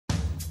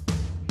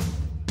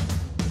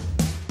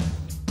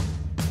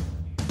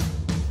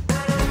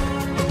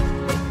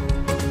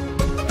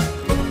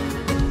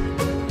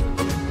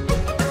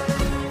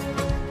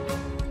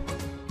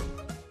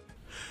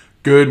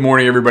Good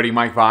morning, everybody.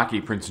 Mike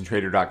Vacchi,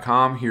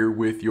 Princetontrader.com, here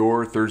with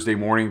your Thursday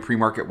morning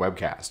pre-market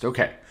webcast.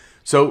 Okay,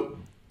 so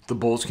the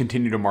bulls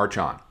continue to march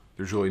on.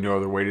 There's really no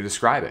other way to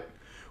describe it.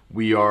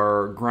 We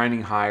are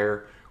grinding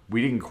higher.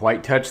 We didn't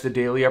quite touch the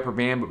daily upper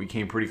band, but we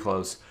came pretty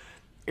close.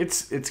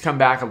 It's come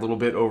back a little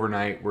bit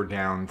overnight. We're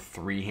down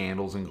 3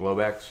 handles in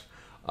Globex.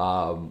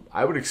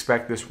 I would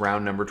expect this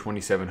round number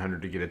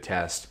 2,700 to get a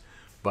test,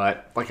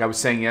 but like I was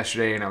saying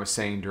yesterday, and I was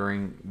saying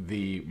during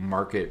the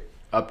market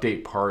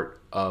update part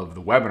of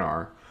the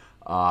webinar,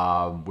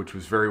 which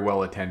was very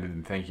well attended,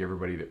 and thank you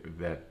everybody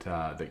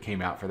that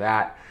came out for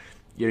that.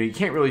 You know, you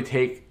can't really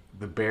take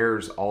the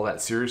bears all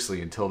that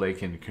seriously until they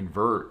can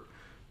convert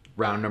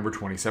round number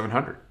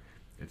 2,700.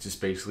 It's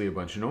just basically a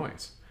bunch of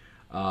noise.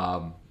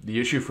 The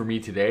issue for me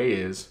today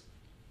is,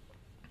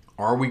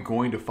 are we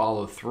going to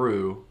follow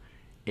through,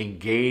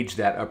 engage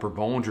that upper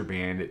Bollinger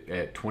Band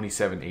at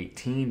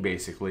 2718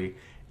 basically,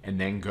 and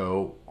then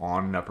go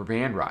on an upper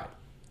band ride?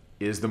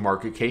 Is the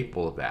market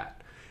capable of that?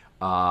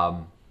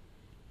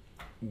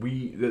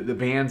 The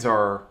bands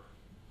are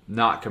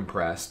not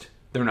compressed.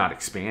 They're not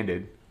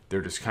expanded.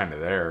 They're just kind of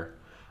there.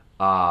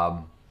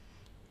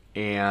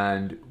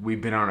 And we've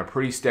been on a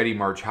pretty steady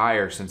march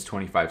higher since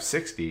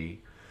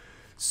 2560.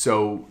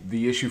 So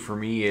the issue for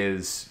me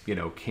is,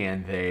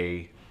 can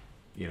they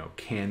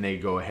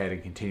go ahead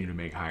and continue to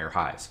make higher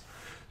highs?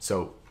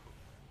 So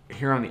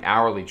here on the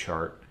hourly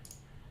chart,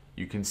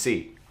 you can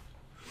see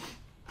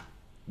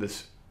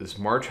this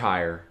march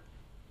higher,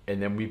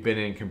 and then we've been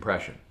in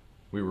compression.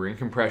 We were in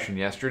compression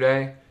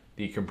yesterday.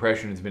 The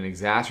compression has been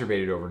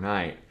exacerbated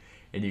overnight,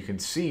 and you can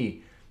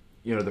see,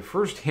 the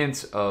first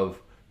hints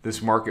of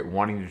this market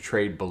wanting to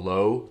trade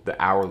below the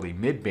hourly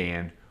mid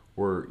band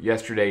were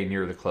yesterday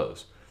near the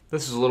close.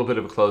 This is a little bit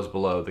of a close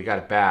below. They got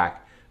it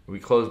back. We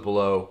closed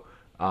below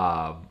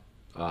at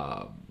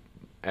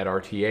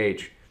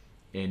RTH,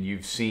 and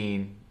you've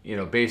seen,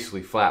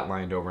 basically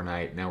flatlined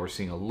overnight. Now we're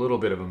seeing a little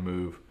bit of a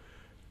move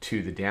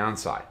to the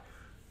downside.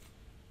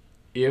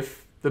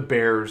 If the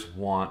bears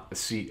want a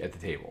seat at the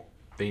table,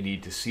 they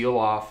need to seal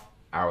off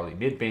hourly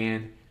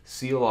mid-band,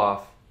 seal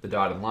off the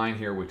dotted line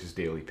here, which is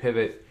daily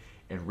pivot,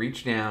 and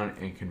reach down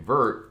and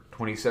convert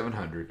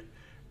 2,700,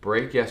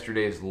 break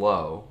yesterday's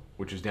low,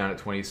 which is down at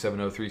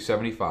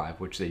 2703.75,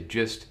 which they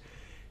just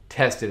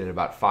tested at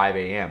about 5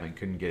 a.m. and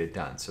couldn't get it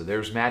done. So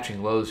there's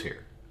matching lows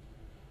here.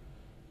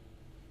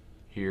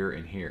 Here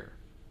and here.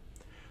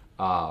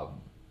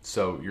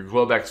 So your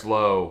Globex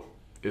low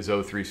is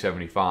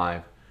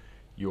 0375.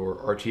 Your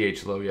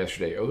RTH low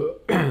yesterday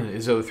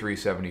is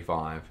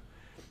 0375.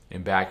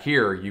 And back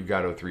here, you've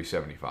got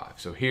 0375.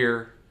 So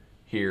here,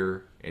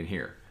 here, and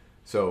here.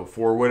 So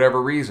for whatever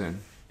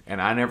reason,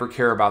 and I never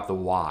care about the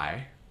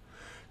why,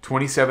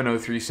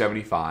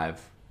 2703.75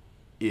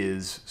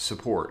 is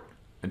support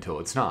until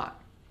it's not.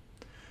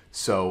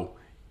 So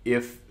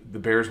if the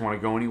bears want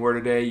to go anywhere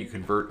today, you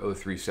convert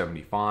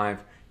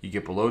 0375, you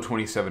get below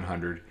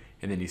 2700,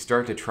 and then you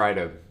start to try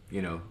to,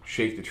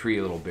 shake the tree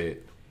a little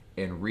bit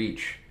and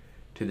reach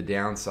to the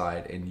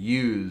downside and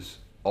use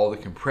all the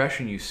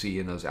compression you see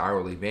in those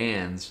hourly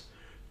bands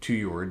to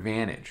your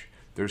advantage.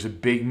 There's a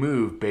big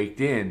move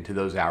baked into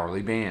those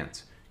hourly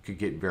bands. It could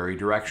get very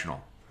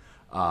directional.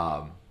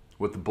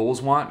 What the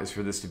bulls want is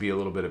for this to be a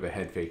little bit of a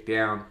head fake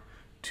down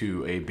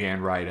to a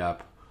band ride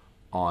up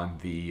on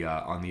the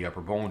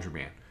upper Bollinger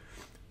Band.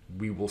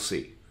 We will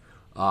see.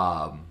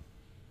 As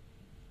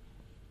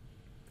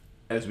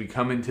we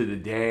come into the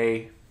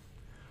day,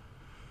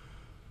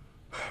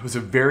 it was a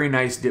very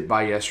nice dip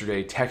buy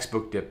yesterday,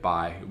 textbook dip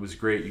buy. It was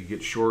great. You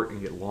get short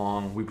and get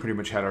long. We pretty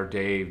much had our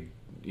day,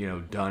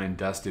 done and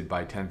dusted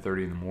by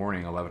 10:30 in the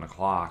morning, 11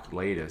 o'clock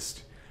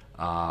latest.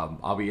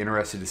 I'll be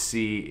interested to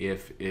see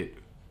if it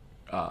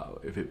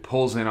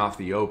pulls in off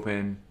the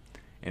open,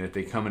 and if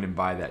they come in and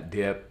buy that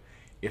dip.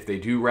 If they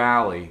do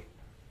rally,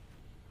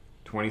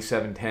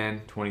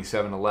 2710,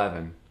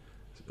 2711,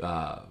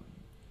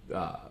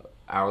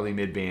 hourly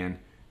midband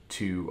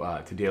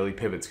to daily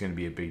pivot's going to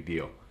be a big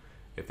deal.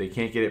 If they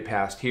can't get it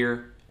past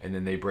here, and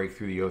then they break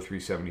through the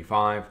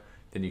 0375,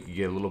 then you can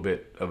get a little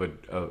bit of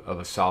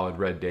a solid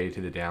red day to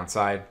the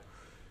downside.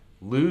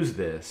 Lose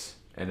this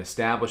and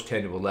establish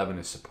 10 to 11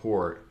 as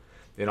support,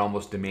 it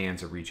almost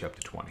demands a reach up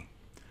to 20.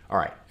 All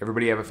right,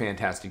 everybody have a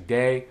fantastic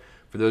day.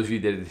 For those of you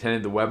that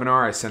attended the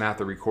webinar, I sent out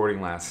the recording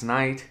last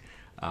night.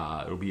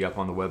 It'll be up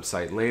on the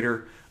website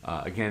later.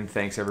 Again,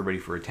 thanks everybody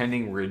for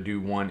attending. We're going to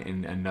do one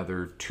in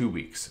another 2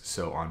 weeks.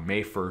 So on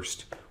May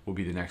 1st will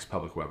be the next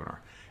public webinar.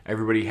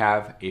 Everybody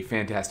have a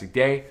fantastic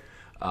day.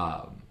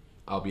 I'll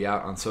be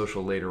out on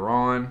social later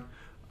on.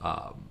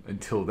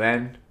 Until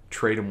then,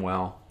 trade them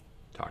well.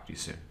 Talk to you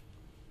soon.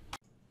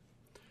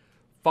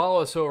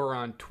 Follow us over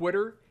on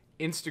Twitter,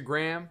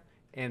 Instagram,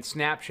 and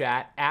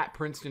Snapchat at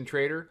Princeton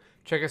Trader.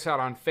 Check us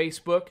out on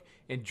Facebook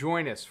and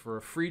join us for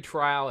a free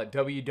trial at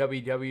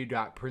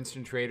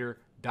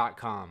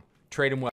www.princetontrader.com. Trade them well.